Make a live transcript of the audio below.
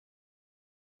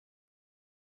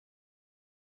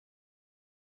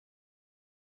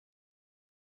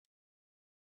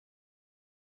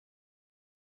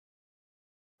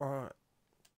Alright.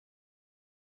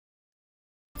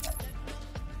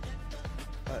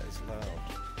 That is loud.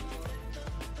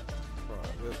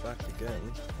 Right, we're back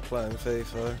again. Playing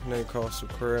FIFA, Newcastle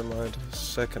career mode,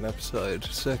 second episode,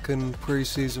 second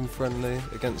pre-season friendly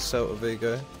against CELTA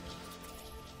Vigo.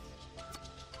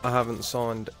 I haven't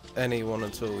signed anyone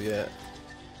at all yet.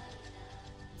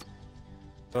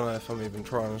 Don't know if I'm even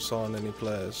trying to sign any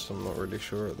players, I'm not really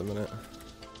sure at the minute.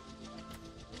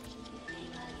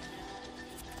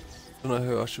 Don't know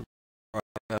who I should right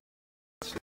now.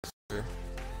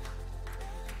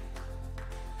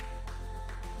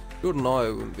 Jordan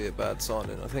Ayew wouldn't be a bad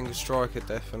signing. I think a striker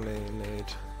definitely need.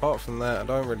 Apart from that, I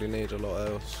don't really need a lot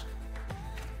else.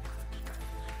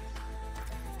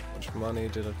 How much money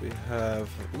did we have?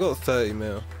 We got 30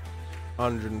 mil,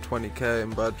 120k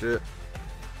in budget.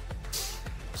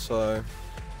 So,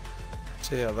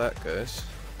 see how that goes.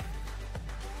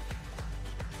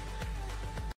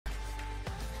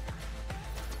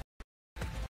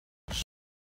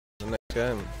 The next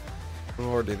game. I'm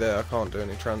already there. I can't do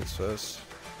any transfers.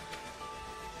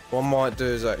 What I might do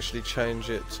is actually change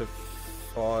it to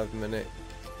 5 minute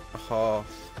half.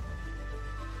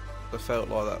 I felt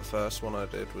like that first one I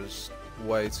did was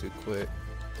way too quick.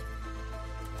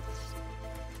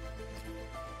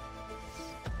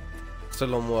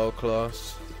 Still on world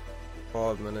class.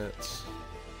 5 minutes.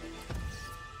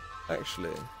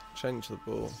 Actually, change the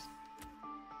ball.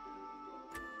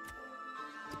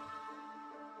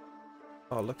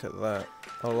 Oh, look at that.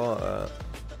 I like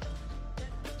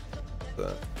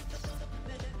that.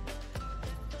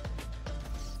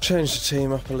 Change the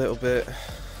team up a little bit.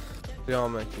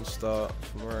 Diarma can start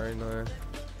for Moreno.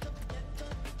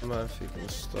 Murphy can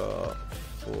start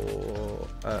for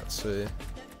Atsu.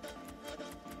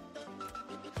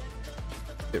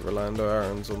 Get Rolando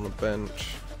Aaron's on the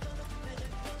bench.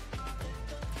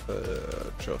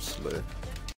 Joslu.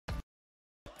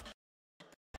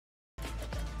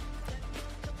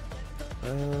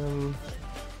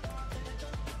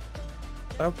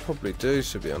 I'll probably do,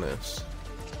 to be honest.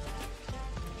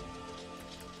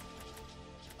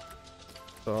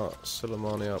 Start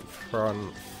Soleimani up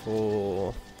front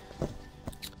for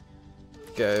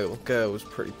Gale. Gale was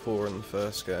pretty poor in the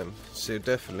first game, so you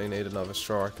definitely need another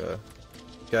striker.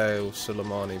 Gale,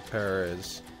 Soleimani,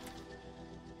 Perez,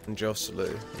 and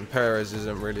Joselu. And Perez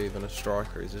isn't really even a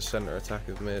striker, he's a centre attack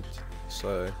of mid,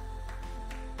 so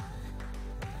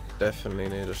definitely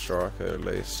need a striker at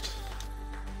least.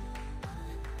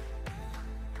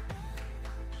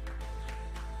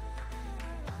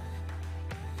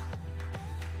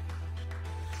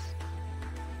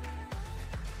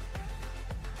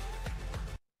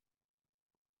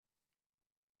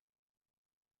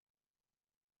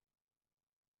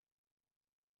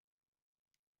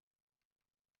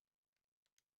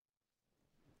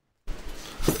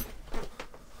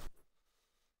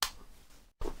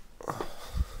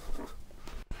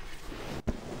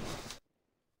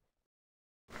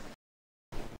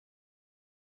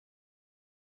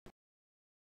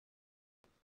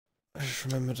 I just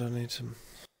remembered I need to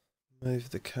move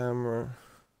the camera.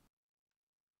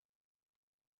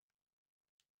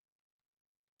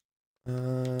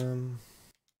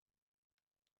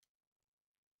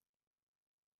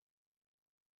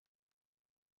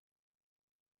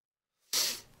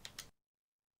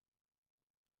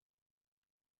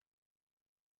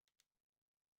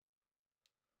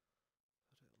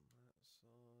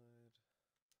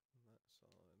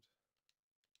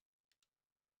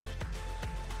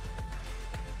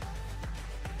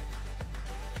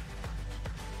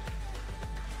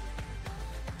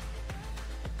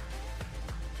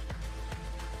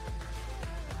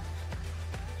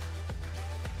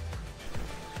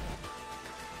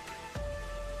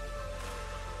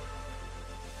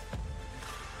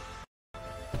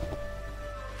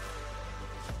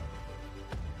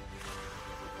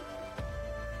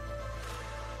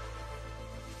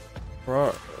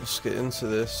 Right, let's get into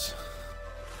this.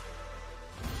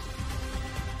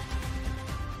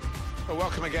 Well,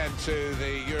 welcome again to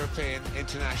the European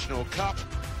International Cup.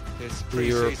 This The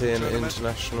European tournament.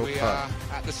 International we Cup.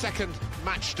 are at the second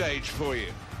match stage for you.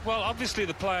 Well, obviously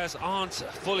the players aren't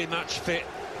fully match fit,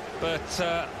 but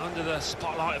under the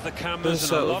spotlight of the cameras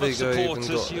and a lot of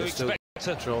supporters, you expect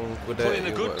to put in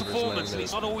a good performance, and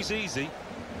it's not always easy.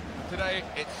 Today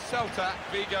it's CELTA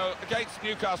Vigo against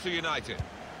Newcastle United.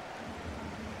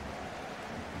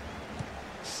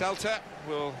 CELTA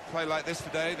will play like this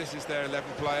today. This is their 11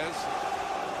 players.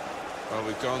 Well,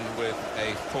 we've gone with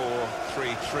a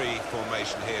 4-3-3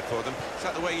 formation here for them. Is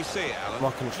that the way you see it, Alan?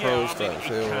 My controls don't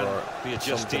feel right. Be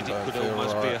adjusted. It could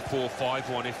almost be a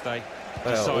 4-5-1 if they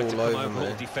decide to come over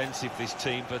all defensive, this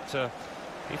team. But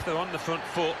If they're on the front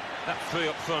foot, that three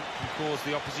up front can cause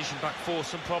the opposition back four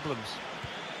some problems.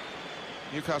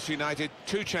 Newcastle United,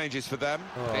 2 changes for them.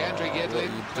 Oh, Leandro Yedlin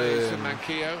plays for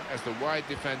Manquillo as the wide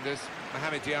defenders.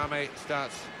 Mohamed Diame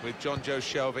starts with John Joe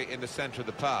Shelvey in the centre of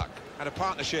the park. And a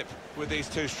partnership with these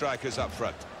 2 strikers up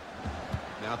front.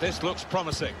 Now this looks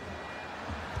promising.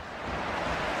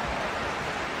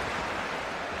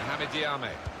 Mohamed Diame.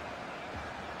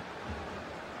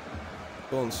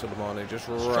 Go on, Soleimani, just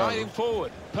Striding run.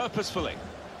 forward, purposefully.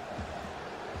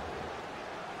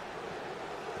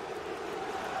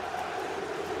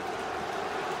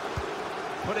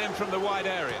 Put in from the wide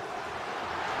area.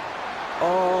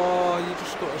 Oh, you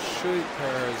just got to shoot,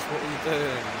 Perez. What are you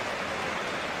doing?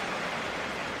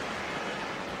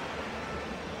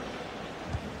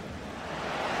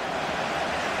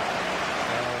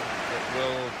 It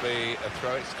will be a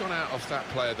throw. It's gone out off that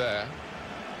player there.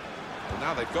 And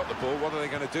now they've got the ball, what are they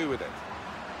going to do with it?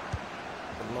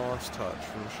 A nice touch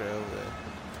from Shelvey.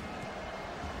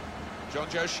 John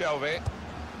Joe Shelvey.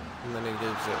 And then he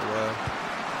gives it away.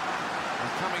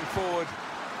 And coming forward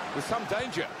with some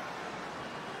danger.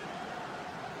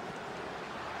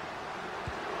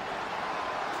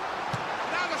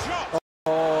 Now the shot!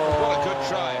 Oh, What a good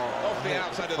try. Off the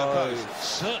outside of the post.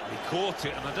 Certainly caught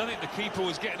it, and I don't think the keeper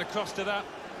was getting across to that.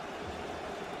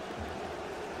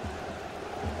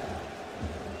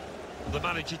 The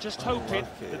manager just hoping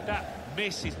that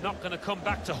miss is not going to come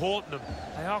back to haunt them.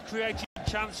 They are creating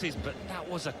chances, but that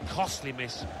was a costly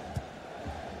miss.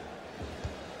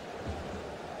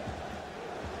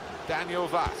 Daniel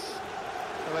Vass.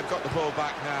 Well, they've got the ball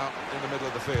back now in the middle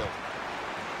of the field.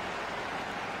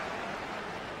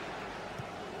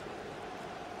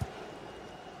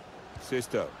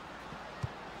 Sisto.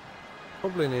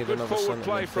 Probably need Good another forward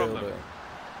play from midfielder. them.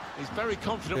 He's very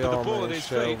confident with the ball at his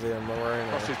feet. Shelvey and Moreno.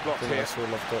 Cross is blocked I think here. that's all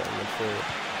I've got in midfield.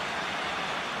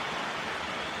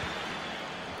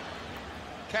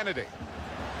 Kennedy.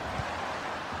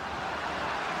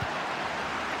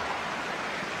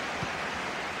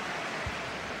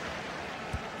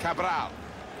 Cabral.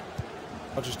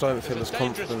 I just don't feel as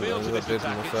confident as I did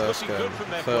in the first game.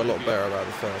 I felt a lot better about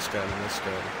the first game than this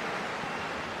game.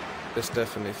 This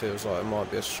definitely feels like it might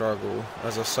be a struggle.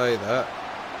 As I say that.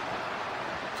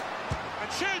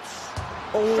 And shoots!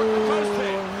 Oh,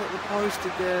 hit the post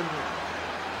again.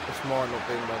 This might not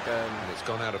be my game. It's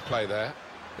gone out of play there.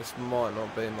 This might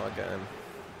not be my game.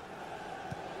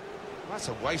 That's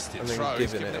a wasted And then throw.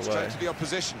 He's giving given it it straight away. to the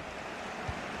opposition.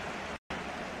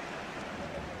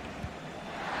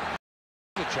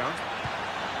 A chance.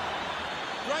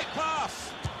 Great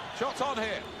pass. Shot on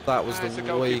here. That was It's a the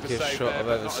goalkeeper weakest save shot there, I've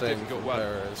but ever not a seen difficult from one.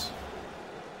 Perez.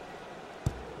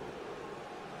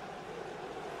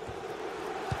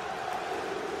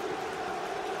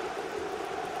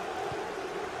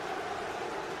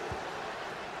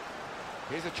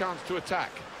 Here's a chance to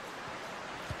attack.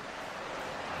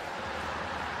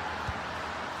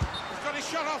 He's got his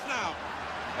shot off now.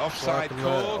 Offside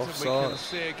called, and we can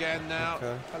see again now.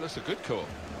 Okay. That looks a good call.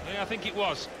 Yeah, I think it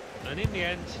was. And in the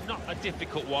end, not a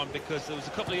difficult one because there was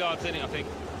a couple of yards in it, I think.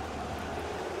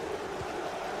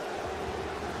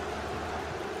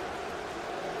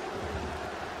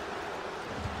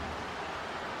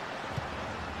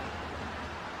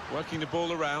 Working the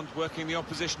ball around, working the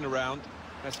opposition around.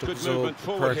 That's good Absorb movement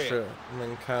forward pressure here. and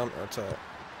then counter attack.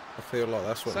 I feel like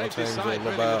that's what my Saved his team's side all really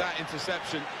with about. that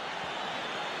interception.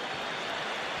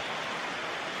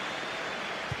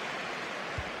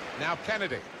 Now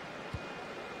Kennedy.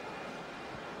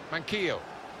 Manquillo.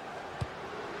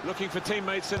 Looking for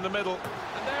teammates in the middle.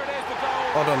 And there it is, the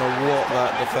goal. I don't know what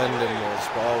that defending was,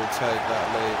 but I will take that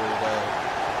lead all day.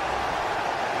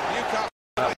 Newcastle.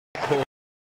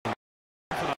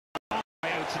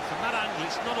 From that angle,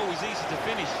 it's not always easy to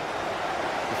finish.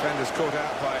 Defenders caught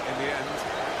out by it in the end.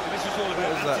 So this was all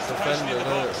about That anticipation in the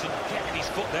defender, box and getting his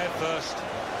foot there first.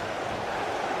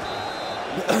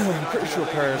 I'm pretty sure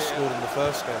Perez scored in the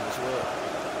first game as well.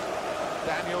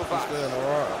 Daniel He's Vass. doing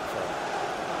alright up front.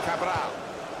 Cabral.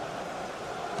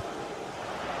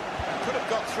 Could have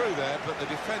got through there, but the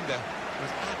defender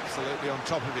was absolutely on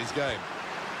top of his game.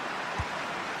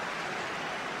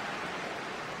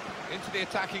 Into the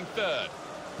attacking third.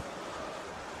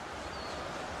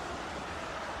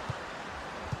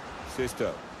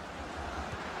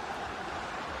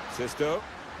 Sisto.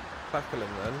 Tackle him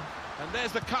then. And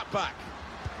there's the cutback.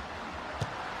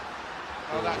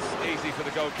 Oh, that's easy for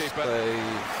the goalkeeper.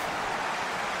 Save.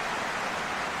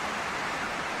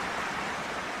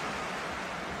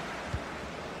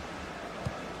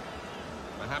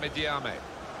 Mohamed Diame.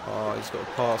 Oh, he's got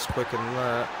a pass quicker than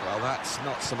that. Well, that's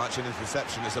not so much an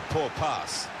interception as a poor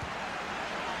pass.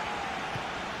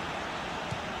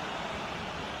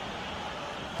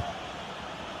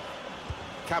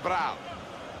 Cabral.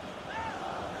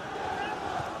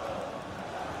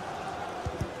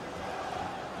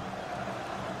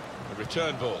 A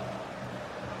return ball.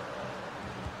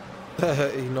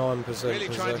 39% Really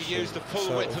trying to use the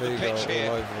full width of the pitch here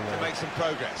to make some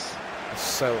progress.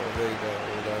 Celta Vigo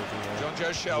all over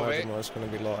there. Jonjo Shelvey. Imagine what it's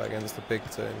going to be like against the big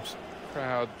teams.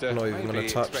 Crowd not even going to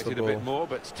touch the ball. A bit more,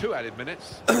 but it's 2 added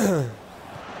minutes.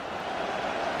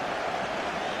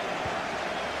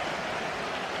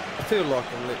 I feel like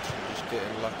I'm literally just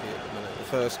getting lucky at the minute. The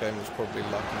first game was probably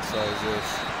lucky, so is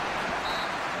this.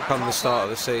 Come the start of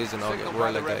the season, I'll get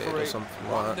relegated or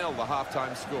something like that. 1-0 the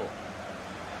half-time score.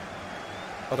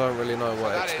 I don't really know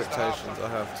what expectations I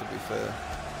have, to be fair.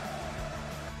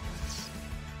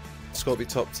 It's got to be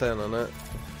top 10 on it.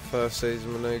 First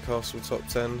season with Newcastle, top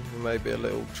 10, maybe a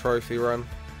little trophy run.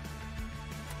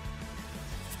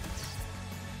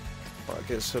 Right,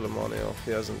 get Soleimani off,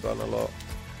 he hasn't done a lot.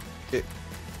 Get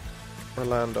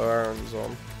Orlando Aaron's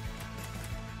on.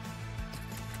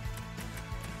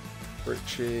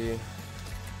 Richie.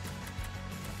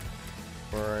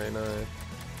 Moreno.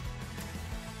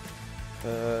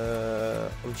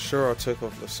 I'm sure I took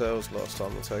off Lascelles last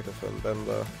time to take off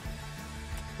Mbemba.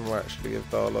 And we'll actually give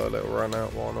Darlow a little run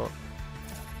out, why not?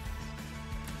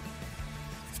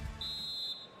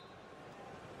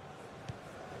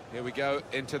 Here we go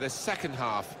into the second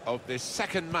half of this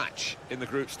second match in the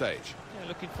group stage. Yeah,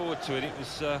 looking forward to it. It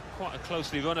was quite a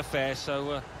closely run affair,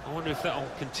 so I wonder if that will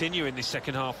continue in this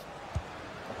second half.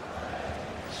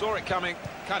 Saw it coming,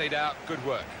 cut it out, good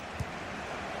work.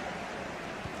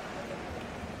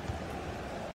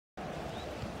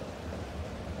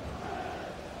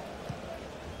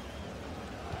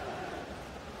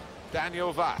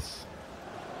 Daniel Vass.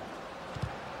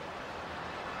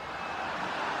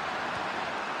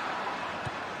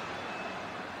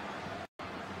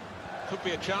 Could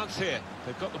be a chance here.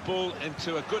 They've got the ball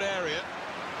into a good area.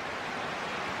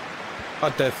 I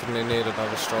definitely need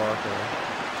another striker.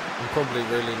 I'm probably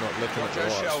really not looking at the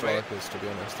right strikers, to be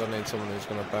honest. I need someone who's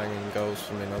going to bang in goals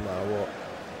for me no matter what.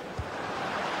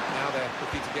 Now they're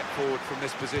looking to get forward from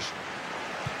this position.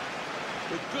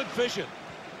 With good vision.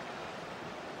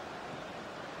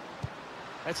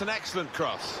 It's an excellent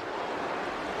cross.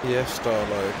 Yes,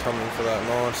 Darlow, coming for that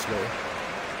nicely.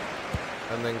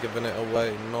 And then giving it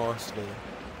away nicely.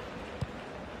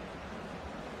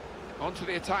 On to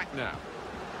the attack now.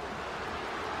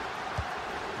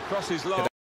 Cross is long.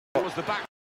 Towards the back.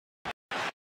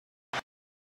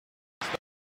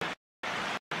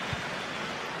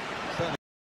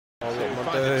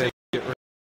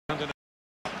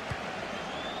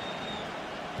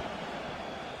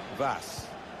 Vass.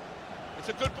 It's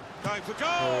a good going for goal.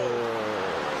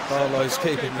 Oh, Darlow's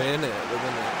keeping me in it at the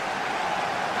minute.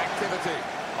 Activity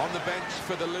on the bench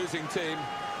for the losing team.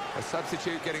 A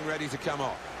substitute getting ready to come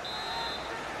on.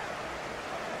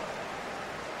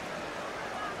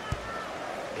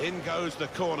 In goes the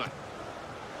corner.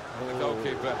 And the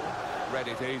goalkeeper read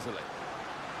it easily.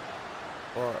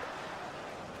 Right.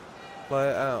 Play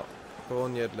it out. Go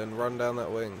on, Yedlin. Run down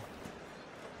that wing.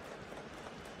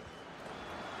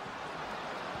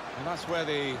 And that's where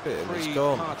the free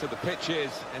part of the pitch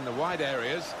is, in the wide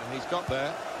areas, and he's got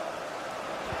there.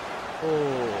 Oh,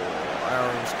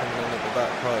 Aaron's coming in at the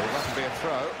back post. That could be a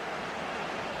throw.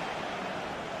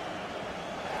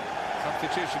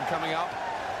 Substitution coming up.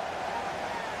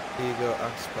 Igor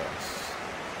Aspas.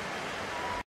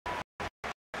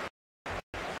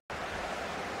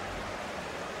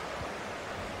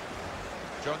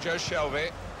 Jonjo Shelvey.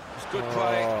 It was good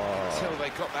play until they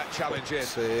got that challenge in.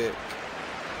 Sick.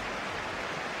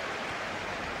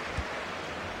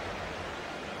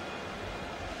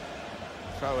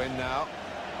 Throw in now.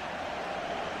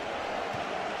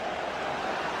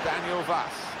 Daniel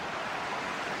Vass.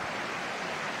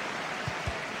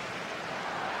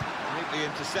 Neatly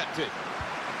intercepted.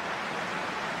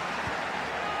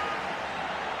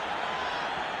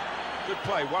 Good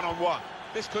play, one-on-one.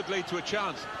 This could lead to a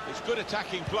chance. It's good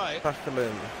attacking play. Tackle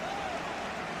him.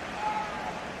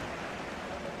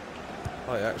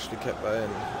 I actually kept that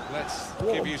in. Let's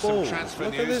give you some transfer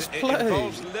news. It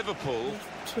involves Liverpool,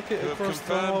 who have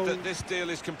confirmed that this deal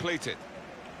is completed.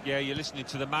 Yeah, you're listening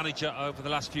to the manager over the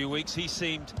last few weeks. He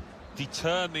seemed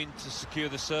determined to secure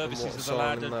the services of the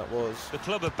lad. And the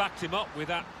club have backed him up with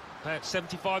that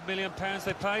 £75 million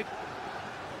they paid.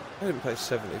 They didn't pay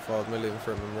 75 million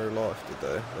for him in real life, did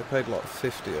they? They paid like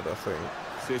 50 odd, I think.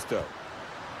 Sisto.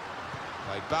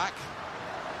 Played back.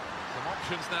 Some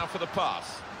options now for the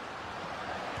pass.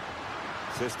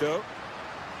 Sisto.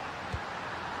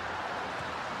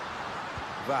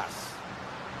 Vass.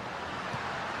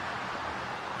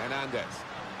 Hernandez.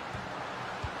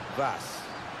 Vass.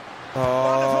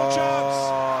 Wonderful chance.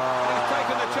 He's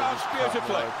taken the chance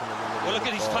beautifully. Well, look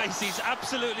at his face. He's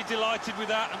absolutely delighted with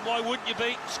that. And why wouldn't you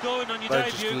be scoring on your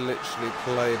debut? They just literally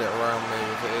played it around me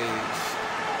with ease.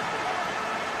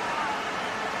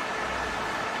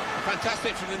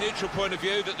 Fantastic from the neutral point of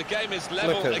view that the game is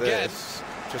level look at again. This.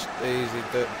 Just easy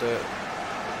finish.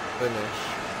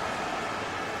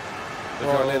 The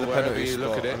right goal, near the penalty you spot,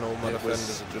 look at it, and all my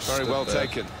defenders are just very well there.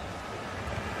 taken.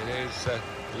 It is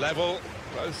level.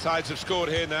 Both sides have scored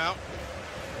here now.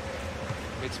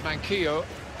 It's Manquillo.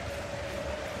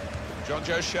 John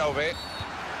Joe Shelby.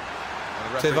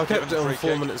 See, if I kept it on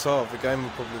 4 minutes off, the game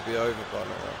would probably be over by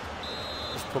now.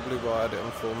 That's probably why I had it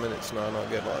on 4 minutes now and I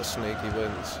get like sneaky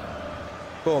wins.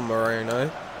 Go on, Moreno.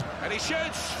 And he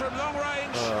shoots from long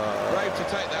range. Brave to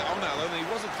take that on, Alan. He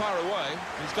wasn't far away.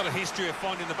 He's got a history of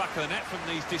finding the back of the net from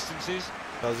these distances.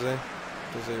 Does he?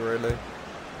 Does he really?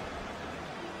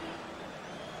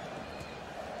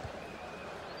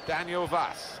 Daniel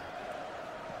Vass.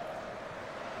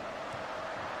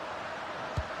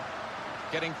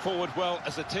 Getting forward well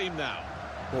as a team now.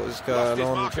 What is going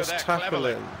on? Just tackle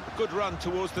him. Good run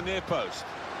towards the near post.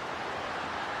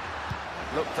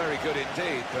 Looked very good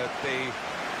indeed, but the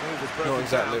move was broken. Not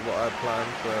exactly down. what I had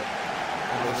planned, but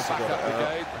And the backup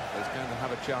brigade is going to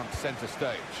have a chance centre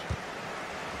stage.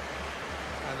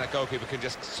 And that goalkeeper can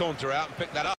just saunter out and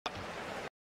pick that up.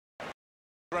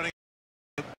 Running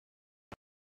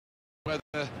where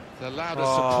the louder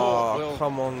support will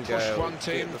come on, push Gale. one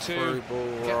team to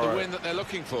get the win that they're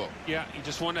looking for. Yeah, you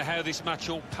just wonder how this match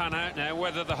will pan out now,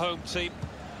 whether the home team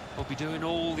will be doing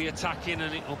all the attacking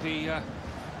and it will be a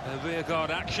rearguard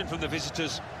action from the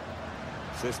visitors.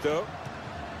 Sisto.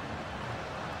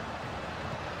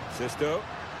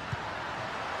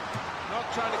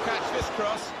 Not trying to catch this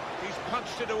cross. He's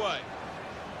punched it away.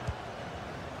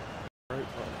 Great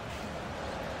punch.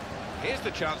 Here's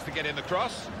the chance to get in the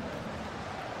cross.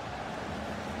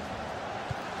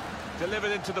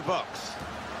 Delivered into the box.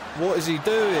 What is he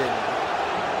doing?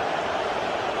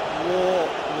 What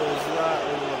was that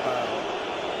all about?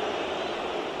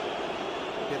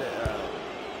 Get it out.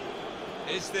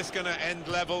 Is this going to end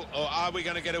level, or are we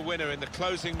going to get a winner in the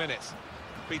closing minutes?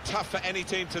 Be tough for any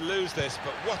team to lose this,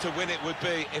 but what a win it would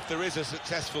be if there is a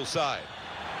successful side.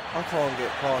 I can't get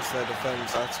past their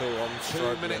defence at all. I'm 2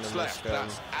 struggling minutes in left. this game.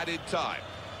 That's added time.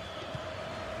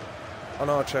 I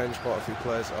know I changed quite a few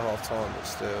players at half-time, but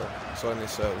still, it's only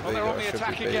CELTA Well, they're on the I should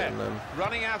attack be beating again. them.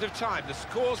 Running out of time. The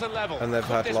scores are level. And they've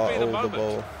Could had this like be the all the moment?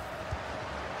 ball.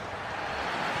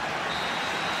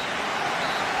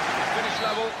 Finish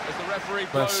level as the referee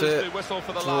blows That's it. the whistle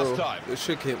for the Draw. last time. It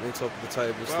should keep me top of the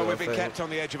table Well, still, we've I been think. kept on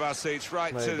the edge of our seats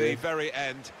right to Maybe. the very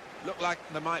end. Looked like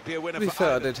there might be a winner To be for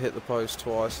fair, I either. did hit the post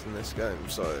twice in this game,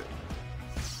 so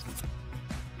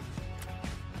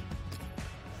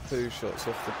 2 shots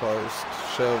off the post.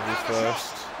 Shelby Now the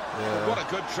first. shot. Yeah. What a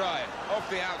good try off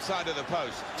the outside of the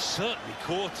post. Certainly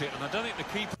caught it, and I don't think the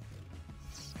keeper...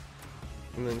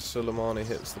 And then Soleimani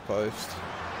hits the post.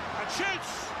 And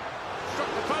shoots! Struck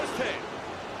the post here.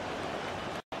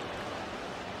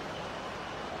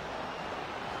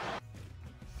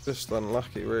 Just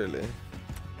unlucky, really.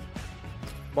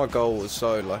 My goal was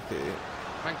so lucky.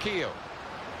 Manquillo.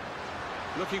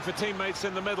 Looking for teammates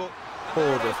in the middle.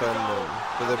 Poor defending.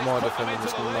 But then my He's put them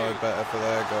defenders into the know lead. better for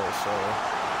their goal, so...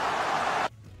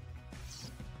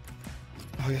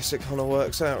 I guess it kind of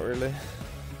works out, really.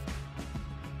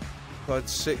 I had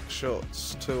 6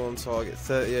 shots, 2 on target,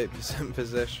 38%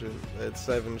 possession. They had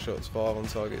 7 shots, 5 on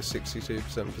target,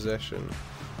 62% possession.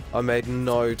 I made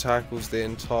no tackles the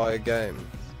entire game.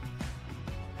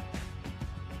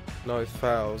 No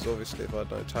fouls. Obviously, if I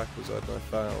had no tackles, I had no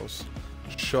fouls.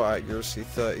 Shot accuracy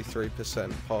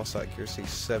 33%, pass accuracy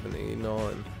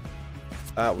 79.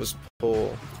 That was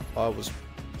poor. I was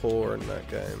poor in that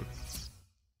game.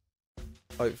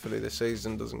 Hopefully the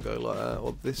season doesn't go like that,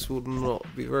 or this will not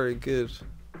be very good.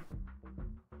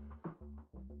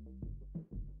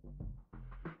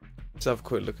 Let's have a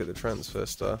quick look at the transfer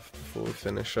stuff before we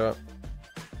finish up.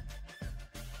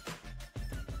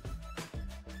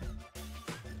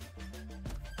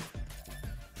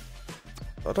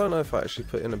 I don't know if I actually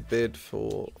put in a bid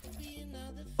for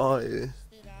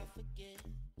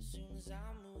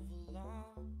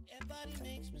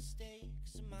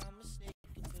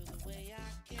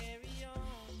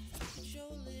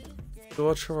Do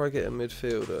I try get a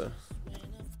midfielder?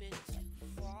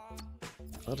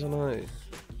 I don't know.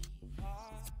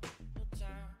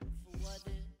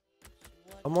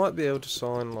 I might be able to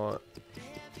sign like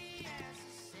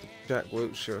Jack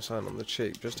Wiltshire or something on the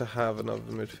cheap just to have another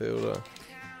midfielder.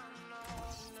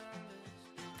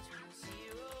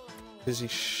 Because he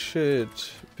should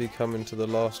be coming to the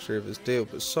last year of his deal,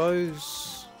 but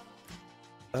so's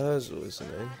Ozil, isn't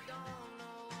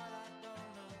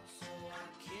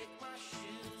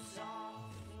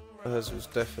he? Ozil's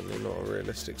definitely not a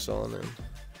realistic signing.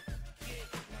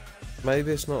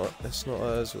 Maybe it's not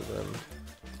Ozil then.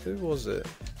 Who was it?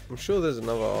 I'm sure there's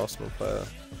another Arsenal player.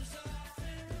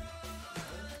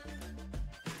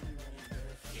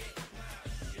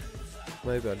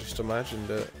 Maybe I just imagined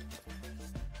it.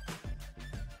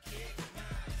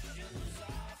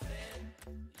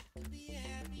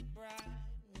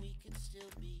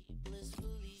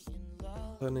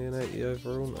 Only an 80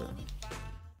 overall now.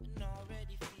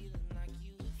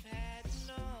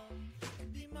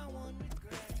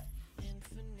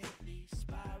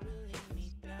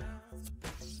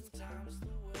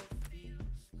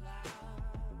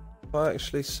 I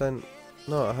actually sent...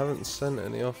 No, I haven't sent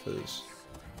any offers.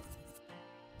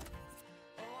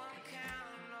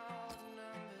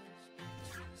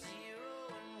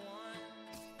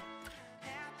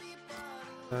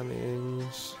 Danny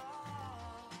Ings.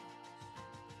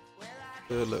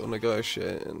 Do a little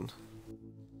negotiating.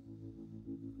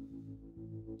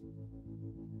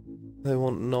 They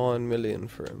want 9 million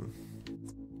for him.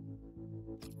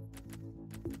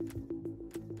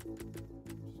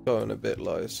 Going a bit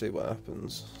low, see what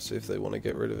happens. See if they want to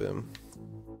get rid of him.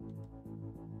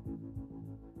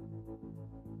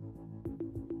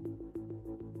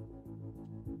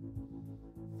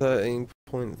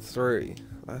 $13.3.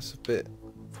 That's a bit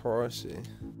pricey.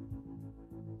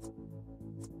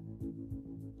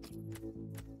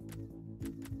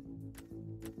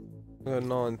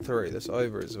 9.3. That's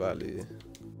over his value.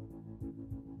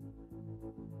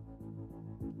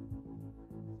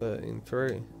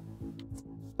 13.3.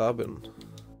 Stubborn.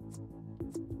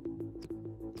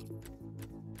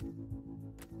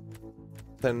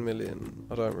 $10 million.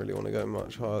 I don't really want to go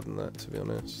much higher than that, to be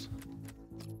honest.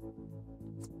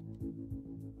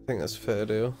 I think that's a fair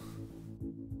deal.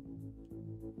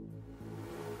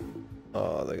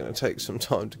 Oh, they're going to take some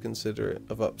time to consider it.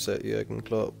 I've upset Jurgen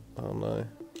Klopp. Oh no.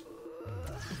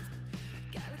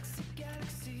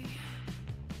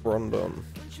 Rondon.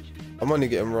 I'm only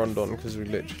getting Rondon because we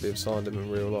literally have signed him in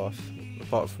real life.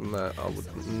 Apart from that, I would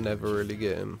never really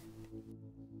get him.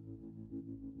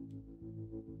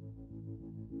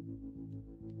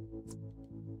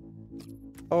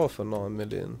 I'll offer 9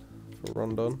 million for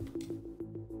Rondon.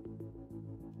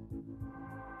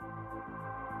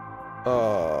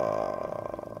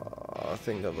 I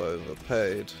think I've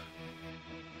overpaid.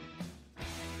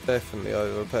 Definitely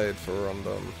overpaid for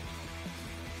Rondon.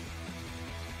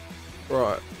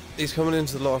 Right, he's coming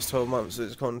into the last 12 months of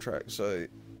his contract, so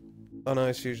I know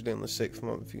it's usually in the 6th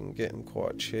month you can get him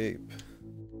quite cheap.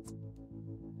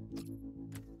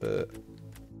 But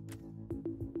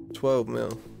 12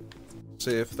 mil.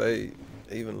 See if they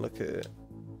even look at it.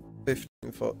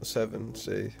 15.7,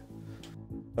 see.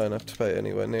 Don't have to pay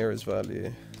anywhere near his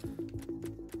value.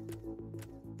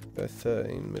 Go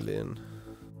 13 million.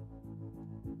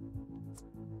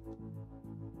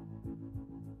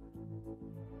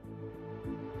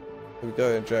 We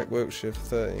go Jack Wilshere for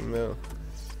 13 mil.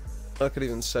 I could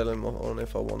even sell him on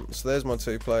if I want. So there's my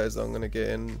two players that I'm going to get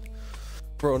in.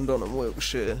 Rondon and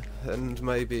Wilshere, and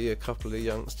maybe a couple of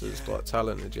youngsters, like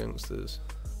talented youngsters.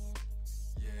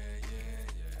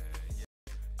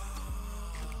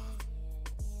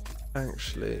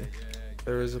 Actually,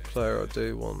 there is a player I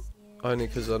do want, only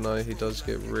because I know he does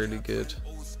get really good.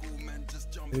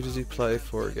 Who does he play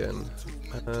for again?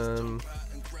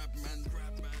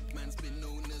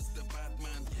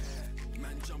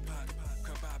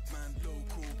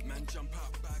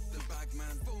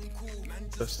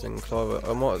 Justin Kluivert.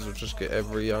 I might as well just get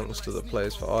every youngster that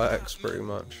plays for Ajax pretty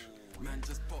much.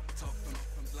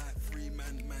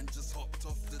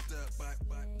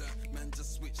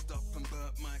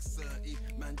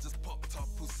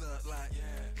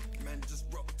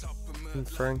 And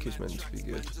Frankie's meant to be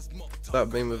good.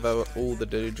 That being without all the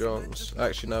De Jongs.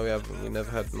 Actually no, we haven't. We never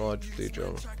had Nigel De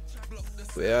Jong.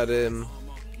 We had him.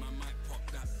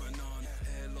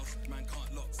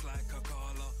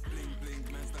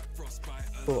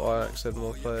 I thought Ajax had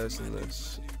more players than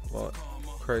this, like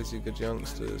crazy good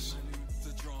youngsters.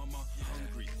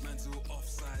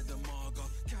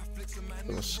 I'm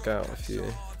gonna scout a few.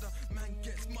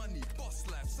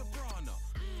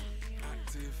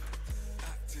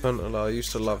 Huntelaar, I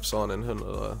used to love signing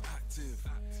Huntelaar.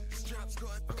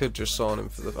 I could just sign him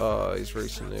for the... he's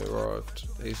recently arrived.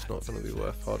 He's not going to be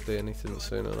worth hardly anything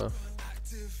soon enough.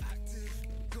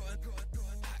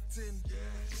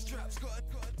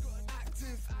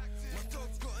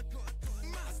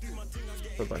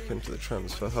 Go back into the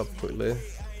transfer hub quickly.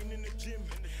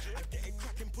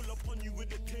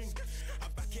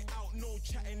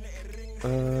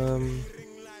 Oh,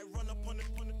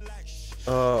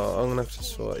 I'm gonna have to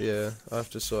sort. Yeah, I have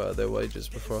to sort out their wages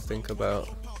before I think about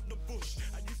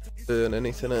doing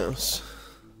anything else.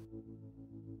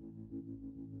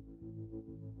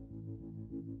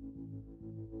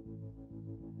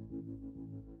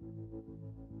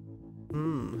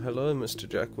 Hello, Mr.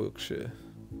 Jack Wilkshire.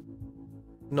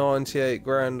 98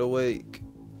 grand a week.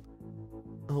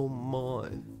 Oh my.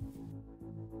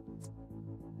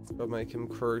 I make him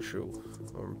crucial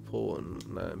or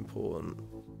important? Not important.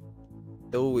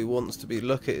 All he wants to be.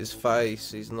 Look at his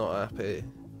face. He's not happy.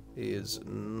 He is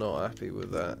not happy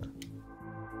with that.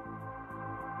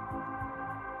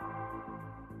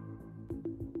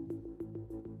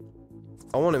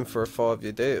 I want him for a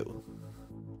 5-year deal.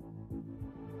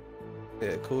 Yeah,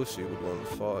 of course you would want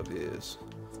 5 years.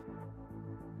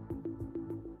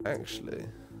 Actually,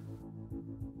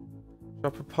 I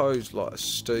proposed like a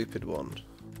stupid one.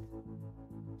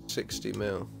 60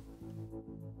 mil.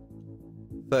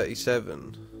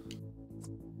 37.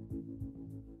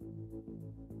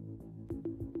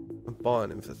 I'm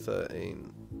buying him for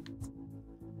 13.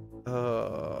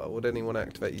 Would anyone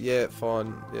activate? Yeah,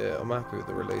 fine. Yeah, I'm happy with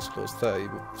the release clause.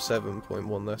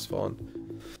 37.1, that's fine.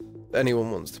 If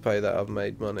anyone wants to pay that, I've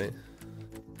made money.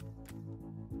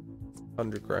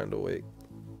 100 grand a week.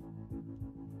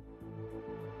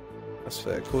 That's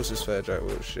fair. Of course it's fair, Jack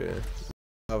Wiltshire.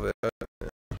 Love it.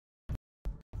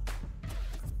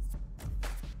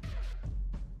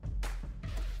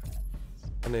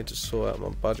 I need to sort out my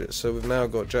budget. So we've now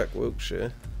got Jack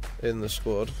Wiltshire in the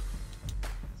squad.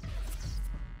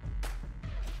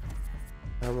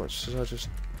 How much did I just...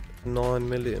 9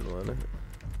 million, wasn't it?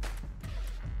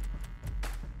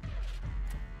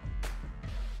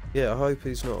 Yeah, I hope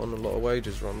he's not on a lot of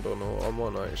wages, Rondon, or I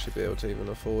might not actually be able to even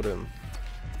afford him.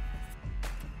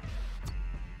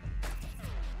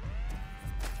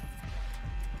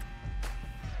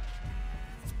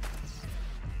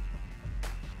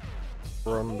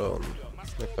 Rondon,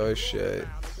 negotiate.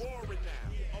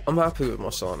 I'm happy with my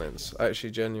signings.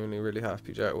 Actually, genuinely really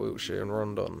happy. Jack Wiltshire and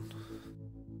Rondon.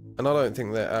 And I don't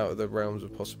think they're out of the realms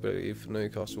of possibility for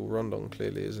Newcastle. Rondon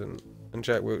clearly isn't. And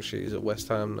Jack Wiltshire is at West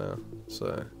Ham now,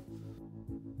 so...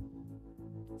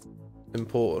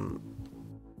 important.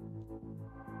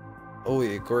 Oh,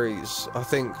 he agrees. I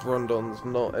think Rondon's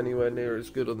not anywhere near as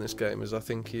good on this game as I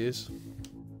think he is.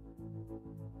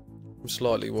 I'm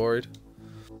slightly worried.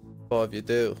 5-year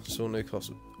deal. Saw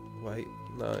Newcastle... Wait,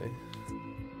 no.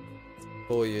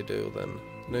 4-year deal then.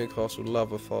 Newcastle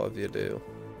love a 5-year deal.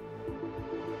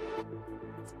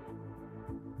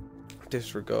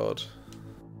 Disregard.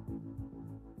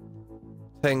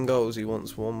 10 goals, he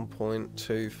wants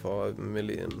 1.25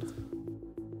 million.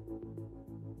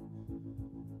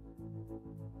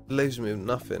 Leaves me with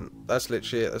nothing. That's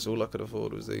literally it. That's all I could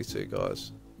afford was these two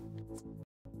guys.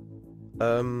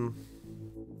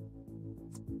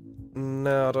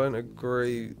 No, I don't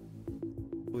agree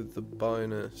with the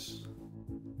bonus.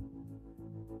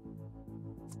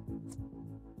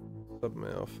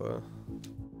 Submit offer.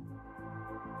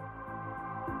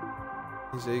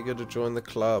 He's eager to join the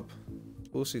club.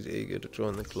 Of course he's eager to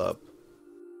join the club.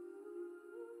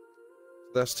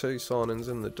 That's 2 signings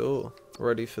in the door,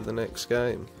 ready for the next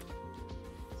game.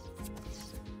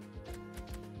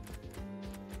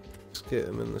 Let's get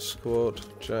him in the squad.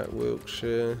 Jack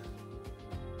Wiltshire.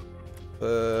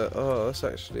 Oh, that's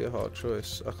actually a hard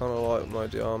choice. I kind of like my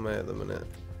Diame at the minute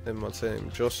in my team.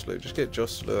 Joslu, just get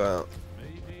Joslu out.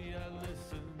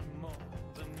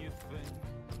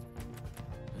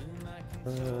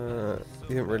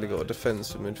 You haven't really got a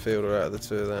defensive midfielder out of the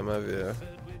two of them, have you?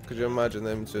 Could you imagine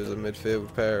them two as a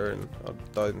midfield pairing? I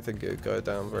don't think it would go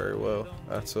down very well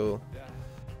at all.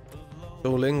 It's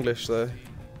all English though.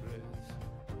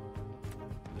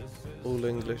 All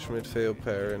English midfield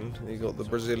pairing. You got the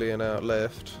Brazilian out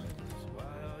left.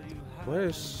 Where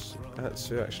is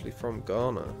Atsu actually from?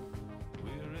 Ghana.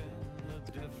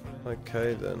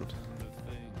 Okay then.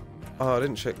 Oh, I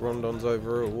didn't check Rondon's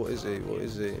overall. What is he? What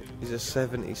is he? He's a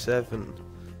 77.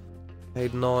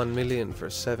 Paid 9 million for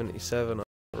a 77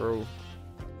 overall.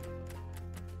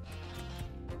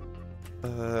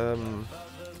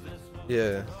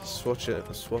 Yeah, swap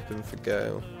him for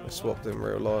Gale. I swapped him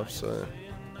real life, so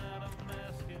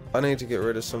I need to get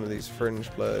rid of some of these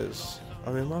fringe players.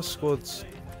 I mean, my squad's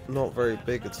not very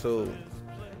big at all. I'm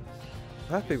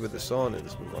happy with the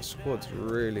signings, but my squad's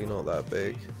really not that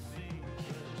big.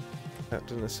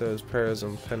 Captain Lascelles, Perez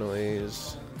on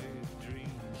penalties.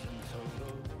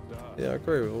 Yeah, I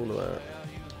agree with all of that.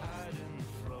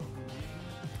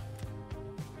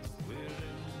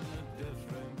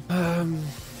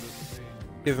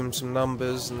 Give him some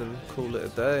numbers and then call it a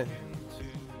day.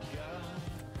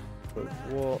 But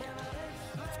what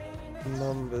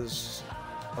numbers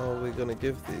are we going to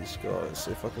give these guys?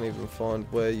 If I can even find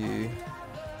where you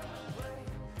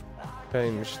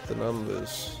change the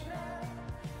numbers.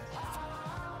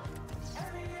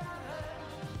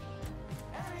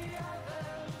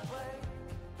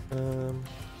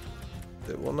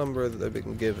 What number have they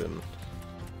been given?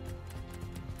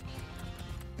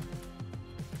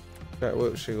 Jack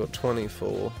Wilshere got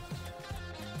 24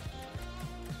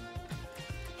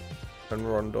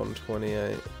 and Rondon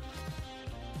 28.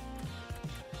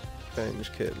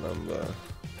 Change kit number.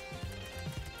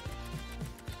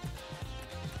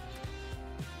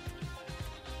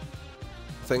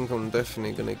 I think I'm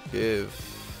definitely going to give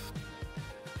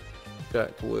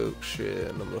Jack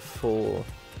Wilshere number 4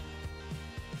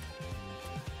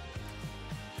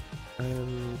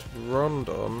 and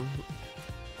Rondon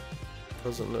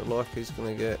doesn't look like he's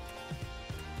going to get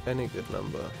any good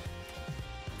number.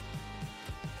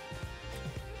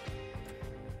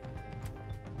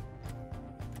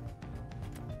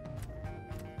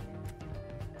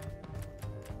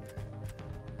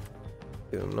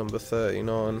 Give him number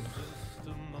 39.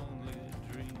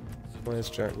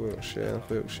 Where's Jack Wilshere?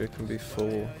 Wilshere can be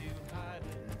 4.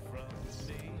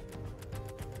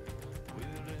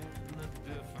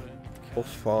 Or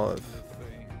 5.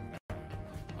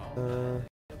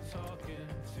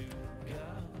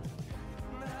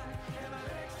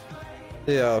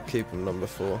 Yeah, I'll keep him number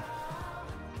 4.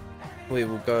 We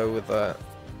will go with that.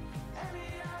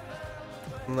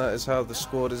 And that is how the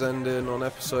squad is ending on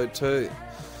episode 2.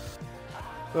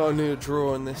 Got a new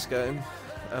draw in this game,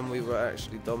 and we were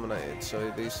actually dominated,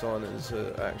 so these signings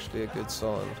are actually a good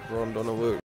sign. Rondon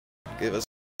will give us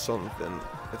something.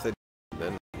 If they don't,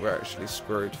 then we're actually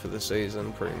screwed for the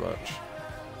season, pretty much.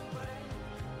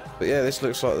 But yeah, this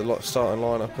looks like the starting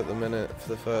lineup at the minute for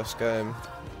the first game.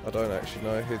 I don't actually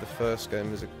know who the first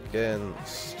game is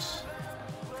against.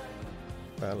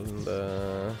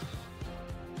 And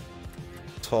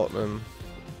Tottenham.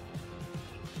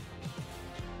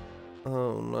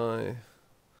 Oh no.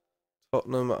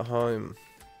 Tottenham at home.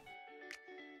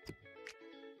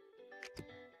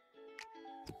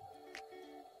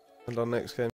 And our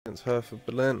next game against Hertha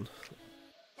Berlin.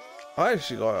 I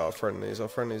actually like our friendlies. Our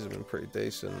friendlies have been pretty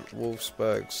decent.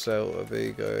 Wolfsburg, CELTA,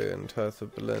 Vigo and Hertha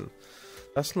Berlin.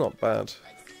 That's not bad.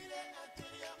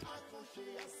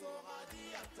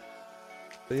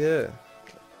 But yeah,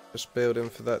 just building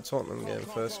for that Tottenham game,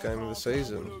 first game of the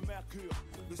season.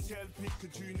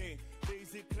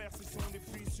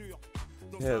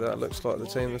 Yeah, that looks like the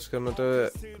team that's going to do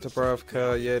it.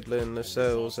 Dubravka, Yedlin,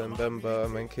 Lascelles, Mbemba,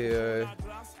 Manquillo,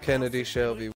 Kennedy,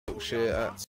 Shelby,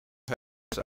 Wilshere,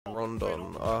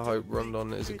 Rondon. I hope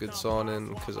Rondon is a good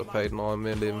signing because I paid 9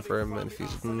 million for him, and if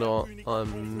he's not,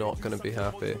 I'm not going to be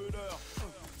happy.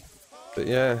 But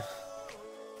yeah,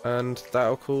 and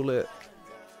that'll call it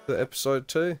for episode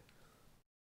 2.